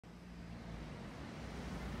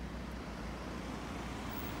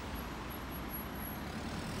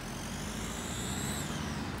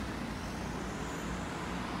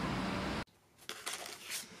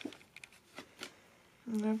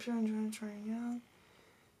I hope you're enjoying trying out.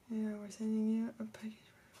 Yeah, we're sending you a package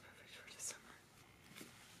perfect for the summer.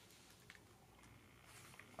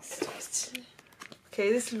 C'est trop stylé.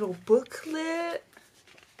 Okay, this little booklet.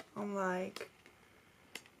 I'm like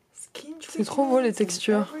skin treatment. C'est trop beau les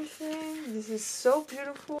textures. Everything. This is so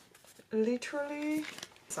beautiful. Literally.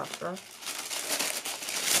 Suffer.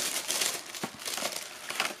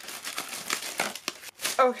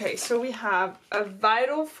 Okay, so we have a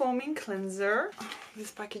Vital Foaming Cleanser. This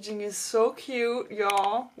packaging is so cute,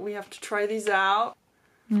 y'all. We have to try these out.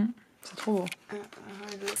 C'est trop beau.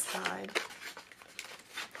 This side.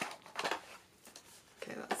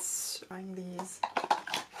 Okay, let's try these.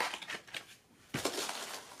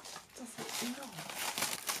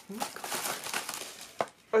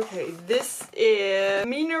 Okay, this is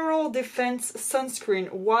Mineral Defense Sunscreen,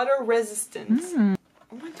 water resistant.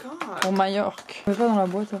 Oh my god. Pour Majorque. On met pas dans la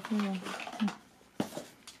boîte après.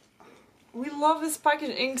 We love this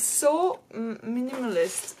packaging, so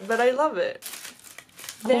minimalist, but I love it.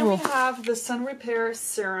 Then we have the Sun Repair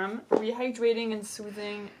Serum, rehydrating and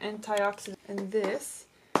soothing antioxidant. And this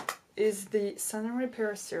is the Sun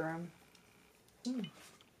Repair Serum.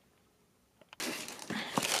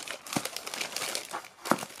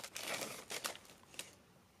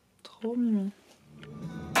 Trop mimi.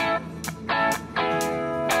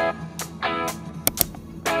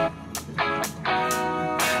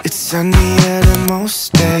 It's sunnier than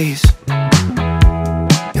most days.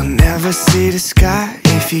 You'll never see the sky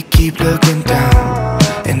if you keep looking down.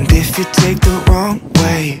 And if you take the wrong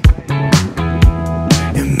way,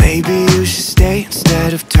 then maybe you should stay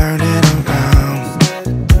instead of turning around.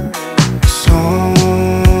 So,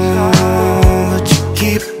 but you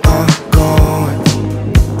keep on going.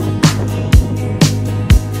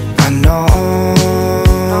 I know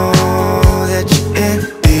that you're in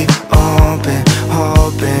the open,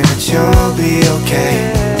 hoping that you'll be okay.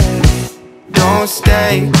 Don't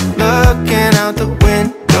stay looking out the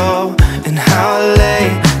window. And how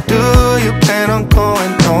late do you plan on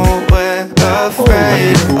going? Nowhere,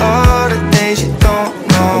 afraid of all the things you don't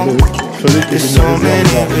know. There's so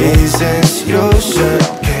many reasons you should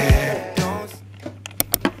care.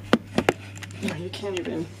 No, you can't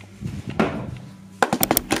even.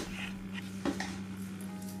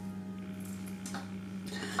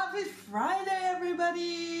 Happy Friday,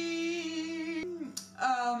 everybody!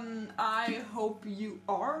 I hope you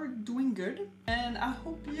are doing good, and I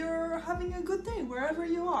hope you're having a good day wherever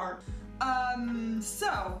you are.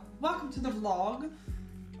 So, welcome to the vlog,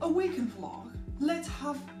 a weekend vlog. Let's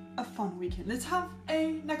have a fun weekend. Let's have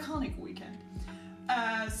an iconic weekend.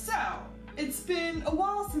 So, it's been a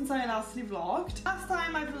while since I lastly vlogged. Last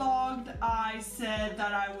time I vlogged, I said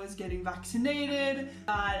that I was getting vaccinated,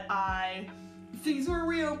 that things were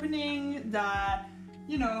reopening, that,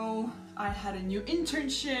 you know, I had a new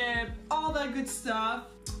internship, all that good stuff.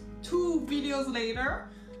 2 videos later,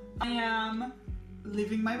 I am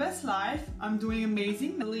living my best life. I'm doing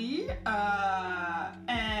amazingly,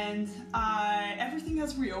 and everything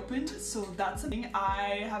has reopened, so that's something.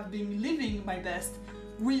 I have been living my best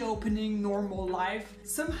reopening normal life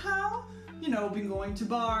somehow. You know, been going to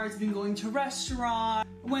bars, been going to restaurants,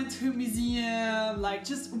 went to a museum, like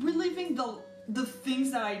just reliving the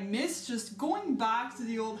things that I missed, just going back to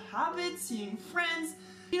the old habits, seeing friends,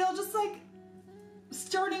 you know, just like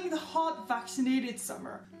starting the hot vaccinated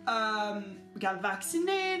summer. We got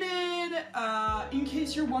vaccinated. In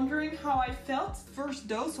case you're wondering how I felt, first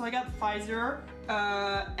dose, so I got Pfizer,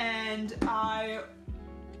 and my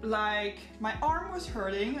arm was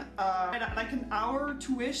hurting, like an hour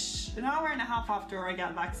and a half after I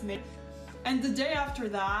got vaccinated. And the day after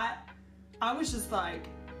that, I was just like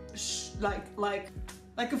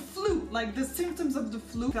a flu, like the symptoms of the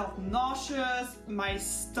flu. Felt nauseous, my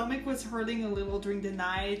stomach was hurting a little during the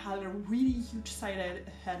night, had a really huge side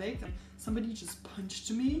headache. Somebody just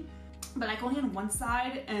punched me, but like only on one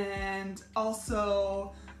side, and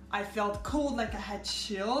also I felt cold, like I had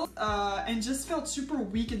chills, and just felt super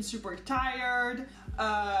weak and super tired.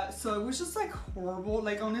 So it was just like horrible.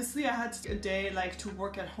 Like honestly, I had a day like to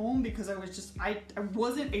work at home because I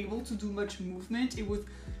wasn't able to do much movement. It was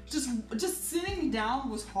just sitting down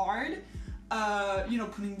was hard. You know,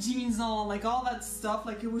 putting jeans on, like all that stuff,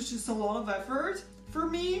 like it was just a lot of effort for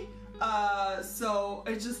me. So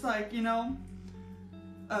it's just like, you know,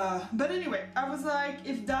 but anyway, I was like,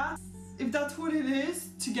 if that's what it is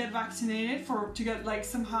to get vaccinated, to get like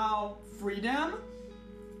somehow freedom,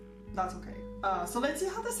 that's okay. So let's see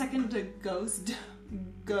how the second dose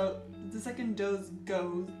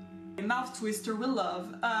goes. A mouth twister we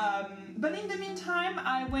love. But in the meantime,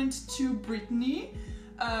 I went to Brittany.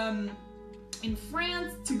 in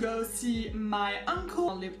France to go see my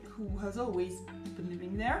uncle who has always been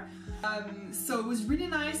living there. So it was really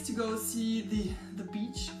nice to go see the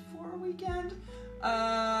beach for a weekend.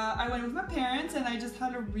 I went with my parents and I just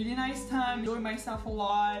had a really nice time, enjoyed myself a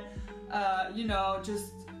lot, you know,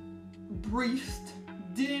 just briefed.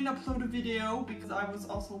 Didn't upload a video because I was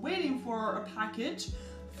also waiting for a package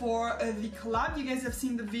for the collab. You guys have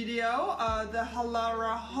seen the video, the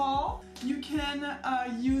Halara haul. You can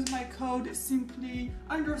use my code simply_YT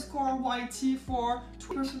for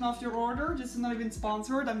 20% off your order. This is not even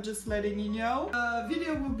sponsored, I'm just letting you know.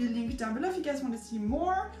 Video will be linked down below if you guys want to see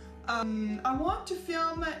more. I want to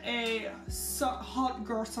film a Hot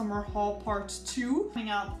Girl Summer haul part 2 coming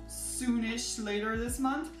out soonish later this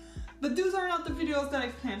month. But those are not the videos that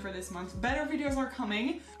I've planned for this month. Better videos are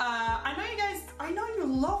coming. I know you guys, I know you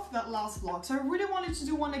loved that last vlog, so I really wanted to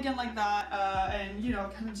do one again like that, and you know,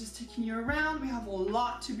 kind of just taking you around. We have a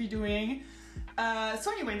lot to be doing.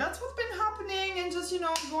 So anyway, that's what's been happening, and just, you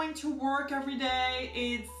know, going to work every day.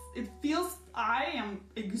 It feels, I am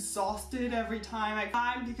exhausted every time I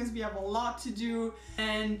come because we have a lot to do,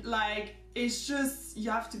 and like, it's just, you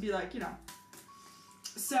have to be like, you know.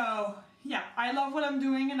 So yeah, I love what I'm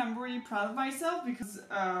doing and I'm really proud of myself because,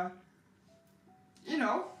 you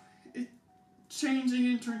know, changing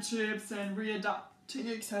internships and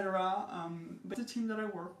readapting, etc. But the team that I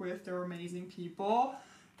work with, they're amazing people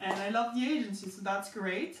and I love the agency, so that's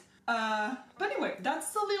great. But anyway,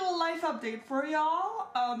 that's a little life update for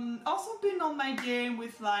y'all. Also been on my game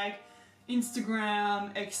with like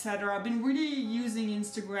Instagram, etc. I've been really using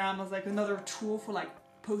Instagram as like another tool for like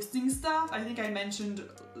posting stuff. I think I mentioned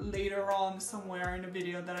later on somewhere in a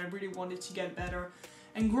video that I really wanted to get better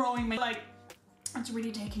and growing my, like, it's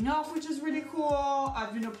really taking off, which is really cool.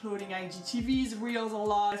 I've been uploading IGTVs, reels a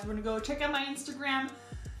lot. So I'm gonna go check out my Instagram,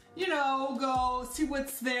 you know, go see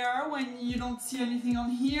what's there when you don't see anything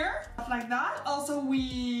on here, stuff like that. Also,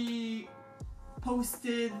 we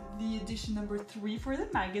posted the edition number 3 for the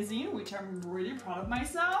magazine, which I'm really proud of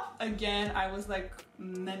myself. Again, I was like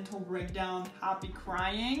mental breakdown, happy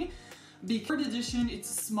crying. The third edition, it's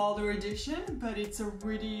a smaller edition, but it's a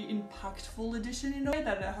really impactful edition in a way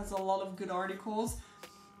that it has a lot of good articles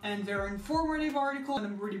and very informative articles, and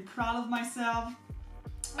I'm really proud of myself.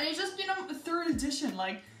 And it's just, you know, the third edition,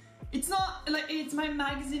 like, it's not like it's my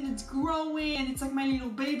magazine, it's growing and it's like my little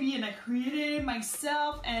baby and I created it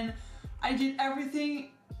myself and I did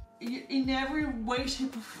everything in every way,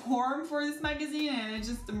 shape, or form for this magazine, and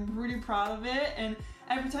I'm really proud of it. And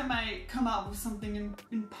every time I come out with something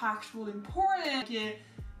impactful, important,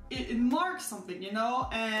 it marks something, you know.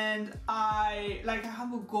 And I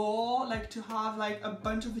have a goal, like to have like a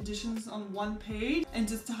bunch of editions on one page, and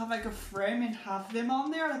just to have like a frame and have them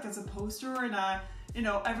on there, like as a poster. And you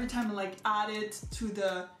know, every time I like add it to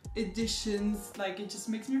the editions, like it just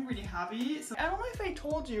makes me really happy. So I don't know if I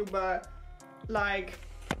told you, but like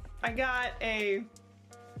I got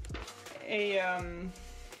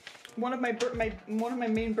one of my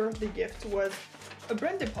main birthday gifts was a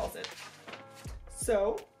brand deposit.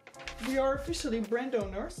 So we are officially brand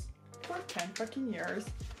owners for 10 fucking years.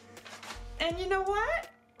 And you know what?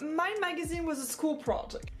 My magazine was a school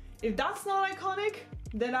project. If that's not iconic,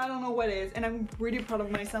 then I don't know what is. And I'm really proud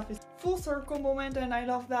of myself. It's a full circle moment and I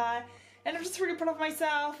love that. And I'm just really proud of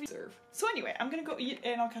myself. So anyway, I'm gonna go eat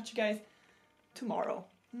and I'll catch you guys tomorrow.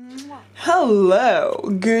 Hello,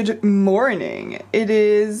 good morning. It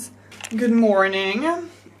is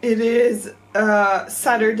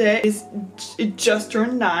Saturday. It just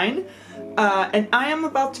turned 9. And I am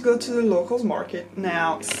about to go to the locals market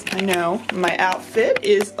now. I know my outfit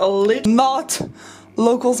is a little not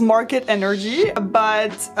locals market energy,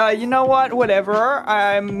 but you know what, whatever.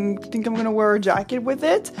 I think I'm gonna wear a jacket with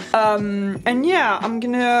it. And yeah, I'm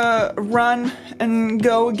gonna run and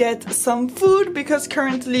go get some food because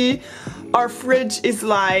currently our fridge is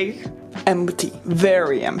like empty,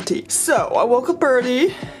 very empty. So I woke up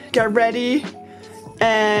early, got ready,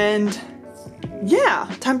 and yeah,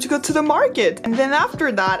 time to go to the market. And then after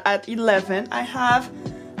that at 11 I have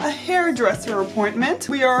a hairdresser appointment.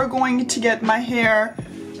 We are going to get my hair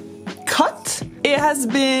cut. It has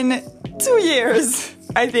been 2 years,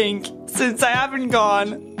 I think, since I haven't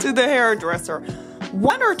gone to the hairdresser.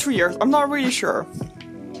 1 or 2 years, I'm not really sure.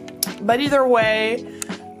 But either way,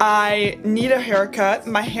 I need a haircut.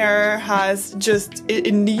 My hair has just,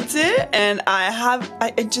 it needs it, and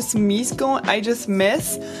I just miss going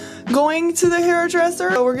to the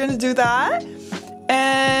hairdresser. So we're gonna do that.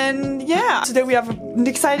 And yeah, today we have an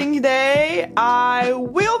exciting day. I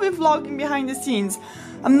will be vlogging behind the scenes.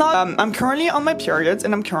 I'm currently on my periods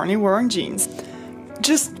and I'm currently wearing jeans.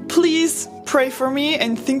 Just please pray for me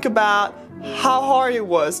and think about how hard it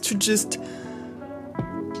was to just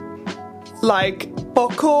like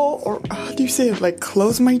buckle, or how do you say it, like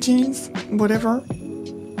close my jeans, whatever.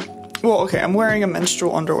 Well, okay, I'm wearing a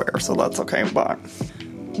menstrual underwear, so that's okay, but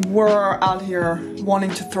we're out here wanting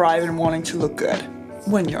to thrive and wanting to look good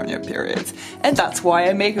when you're on your periods. And that's why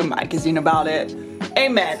I make a magazine about it.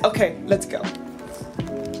 Amen. Okay, let's go.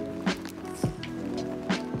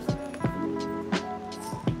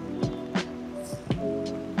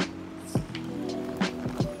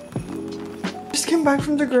 Just came back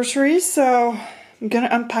from the grocery, so I'm gonna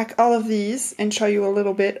unpack all of these and show you a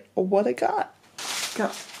little bit of what I got.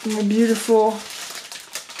 Got my beautiful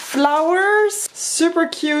flowers, super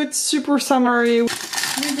cute, super summery. We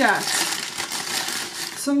got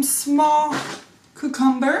some small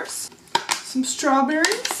cucumbers, some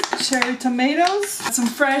strawberries, cherry tomatoes, some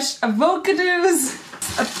fresh avocados,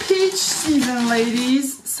 a peach season,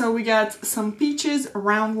 ladies. So we got some peaches,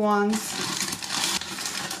 round ones.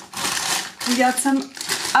 We got some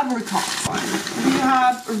apricots. We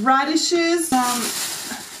have radishes, some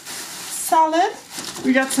salad.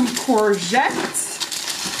 We got some courgettes,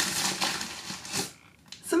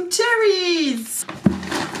 some cherries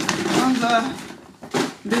on the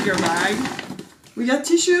bigger bag. We got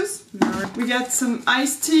tissues. We got some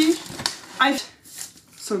iced tea.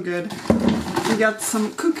 So good. We got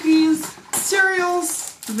some cookies,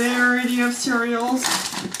 cereals, variety of cereals.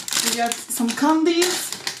 We got some candies,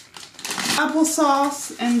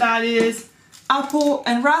 applesauce, and that is apple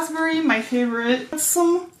and raspberry, my favorite.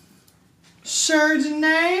 Some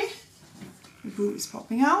Chardonnay. The boo is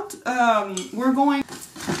popping out.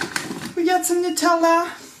 We got some Nutella.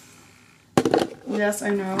 Yes, I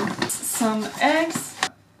know. Some eggs.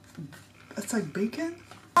 That's like bacon.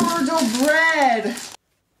 Sourdough bread.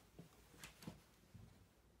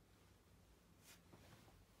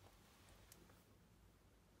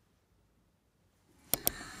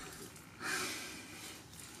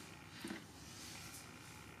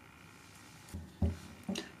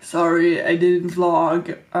 Sorry, I didn't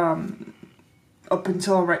vlog up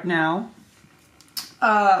until right now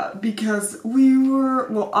because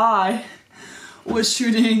I was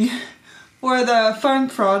shooting for the fun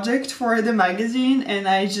project for the magazine, and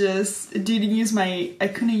I just didn't use I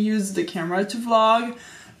couldn't use the camera to vlog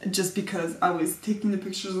just because I was taking the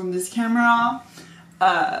pictures on this camera,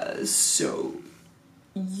 so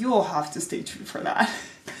you'll have to stay tuned for that.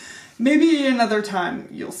 Maybe another time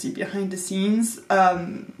you'll see behind the scenes.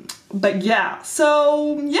 But yeah,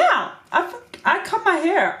 so yeah, I cut my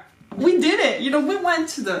hair. We did it. You know, we went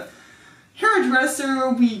to the hairdresser,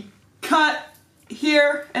 we cut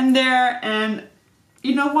here and there, and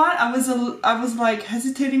you know what? I was like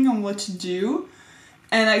hesitating on what to do.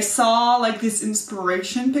 And I saw like this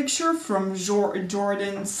inspiration picture from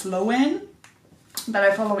Jordan Sloan that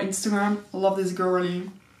I follow on Instagram. I love this girlie,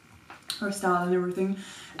 her style and everything.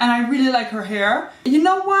 And I really like her hair. You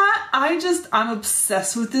know what? I'm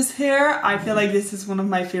obsessed with this hair. I feel like this is one of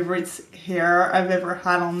my favorite hair I've ever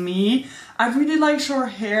had on me. I really like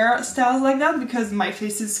short hair styles like that because my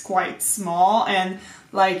face is quite small, and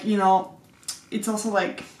like, you know, it's also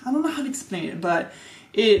like, I don't know how to explain it, but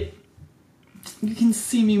you can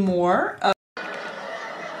see me more.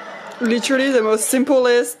 Literally the most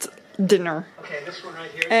simplest dinner. Okay, this one right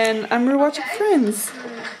here. And I'm rewatching Friends.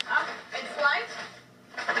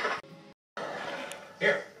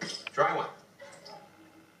 Here, try one.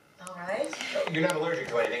 All right. Oh, you're not allergic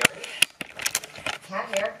to anything, are you?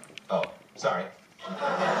 Cat hair. Oh, sorry.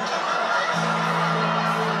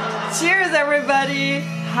 Cheers, everybody!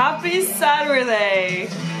 Happy Saturday!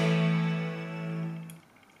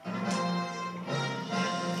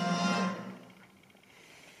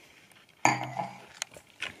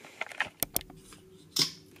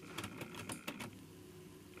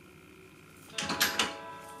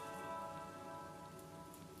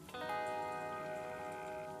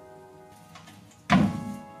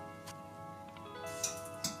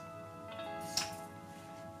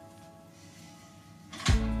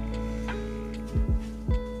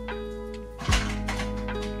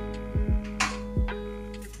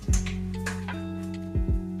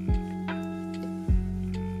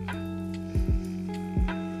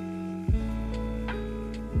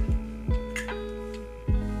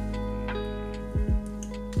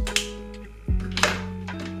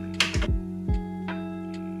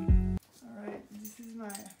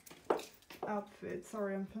 Outfit.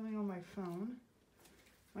 Sorry, I'm filming on my phone.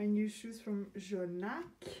 My new shoes from Jonac.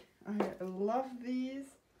 I love these.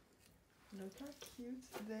 Look how cute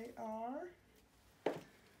they are.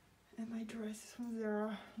 And my dress is from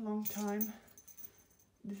Zara, long time.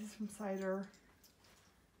 This is from Cider.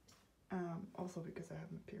 Also because I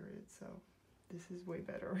have my period, so this is way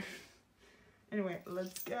better. Anyway,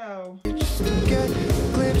 let's go. Just to get a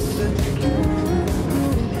glimpse of you.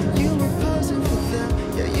 You were posing for them,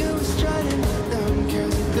 yeah, you were striding with them,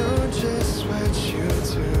 girls, you know just what you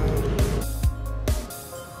do.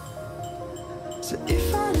 So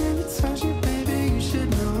if I never touch you, baby, you should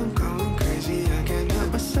know I'm going crazy. I can't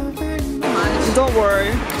help myself anymore. Don't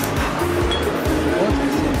worry.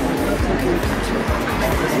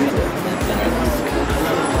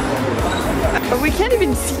 But we can't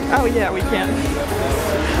even see. Oh yeah, we can.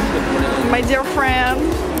 My dear friend,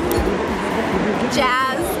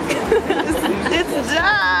 Jazz. it's Jazz.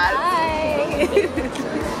 Hi.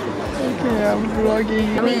 Okay, I'm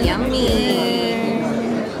vlogging. Yummy, yummy.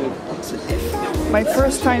 My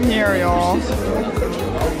first time here, y'all.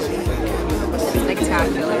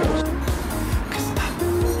 Spectacular.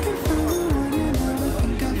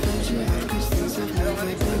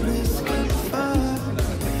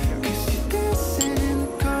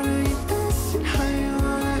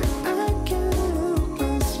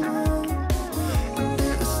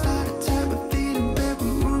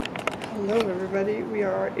 Hello everybody, we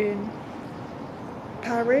are in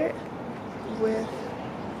Paris with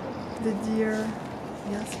the dear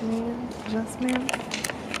Jasmine.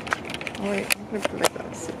 Oh wait, I'm gonna put it like that.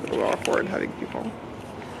 It's a little awkward having people.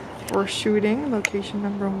 We're shooting location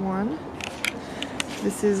number 1.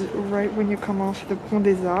 This is right when you come off the Pont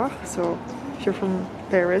des Arts. So if you're from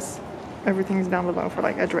Paris, everything is down below for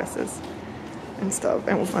like addresses and stuff.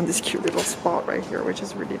 And we found this cute little spot right here, which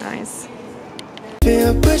is really nice.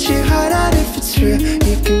 Feel, but your heart out if it's real.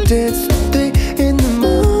 You can dance till 3 in the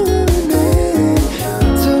morning.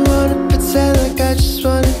 Don't wanna pretend like I just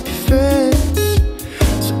wanna be friends.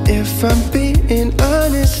 So if I'm being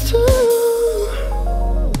honest too,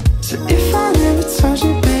 so if I never touch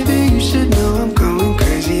you, baby, you should know I'm going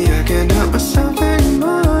crazy. I can't help myself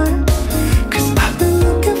anymore. Cause I've been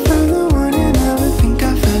looking for the one, and now I think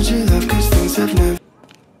I found your love. Cause things have never.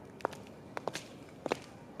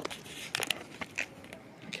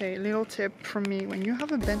 Okay, little tip from me, when you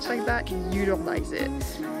have a bench like that, utilize it.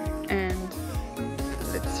 And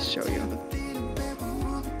let's show you.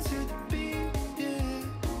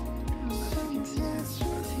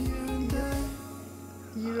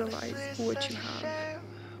 Utilize what you have.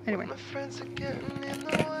 Anyway. My friends are getting in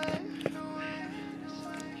the way.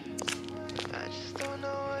 I just don't know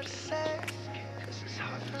what to say. Cause it's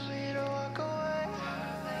hard for me to walk away.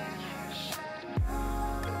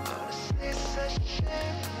 Honestly, it's such a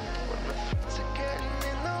shame when my friends are getting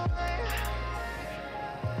in the way.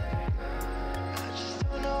 I just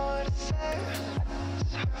don't know what to say.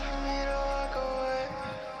 It's hard for me to walk away.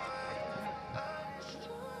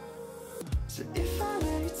 So if I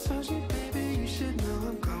let you touch me, baby, you should know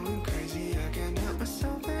I'm going crazy. I can't help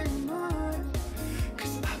myself anymore.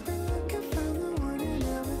 Cause I've been looking for the one, and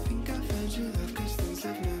now I think I found your love. Cause things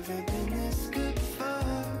have never been this good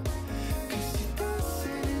before. Cause you're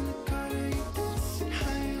dancing in the corner, you're dancing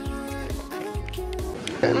how you want. I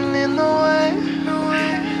can't. Getting in the way.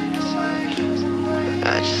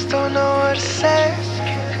 I just don't know what to say.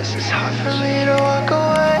 Cause it's hard for me to walk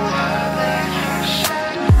away.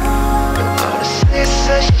 Honestly, it's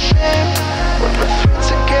such a shame when my friends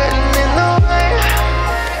are getting in the way.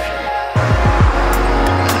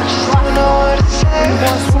 I just don't know what to say.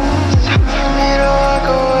 It's hard for me to walk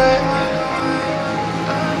away.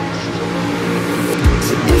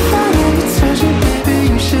 So if I never touch you, baby,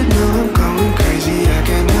 you should know I'm going crazy. I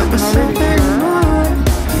can't help myself anymore.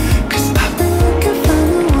 Cause I've been looking for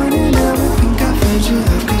the one, and now I think I found your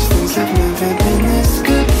love. Cause things have never been this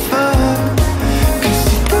good before. Cause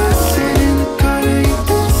you're dancing in the corner, you're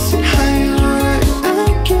dancing how you want. I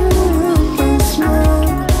can't help but smile.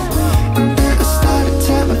 And then I started to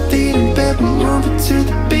tap my feet in bed, but moving to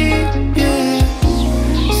the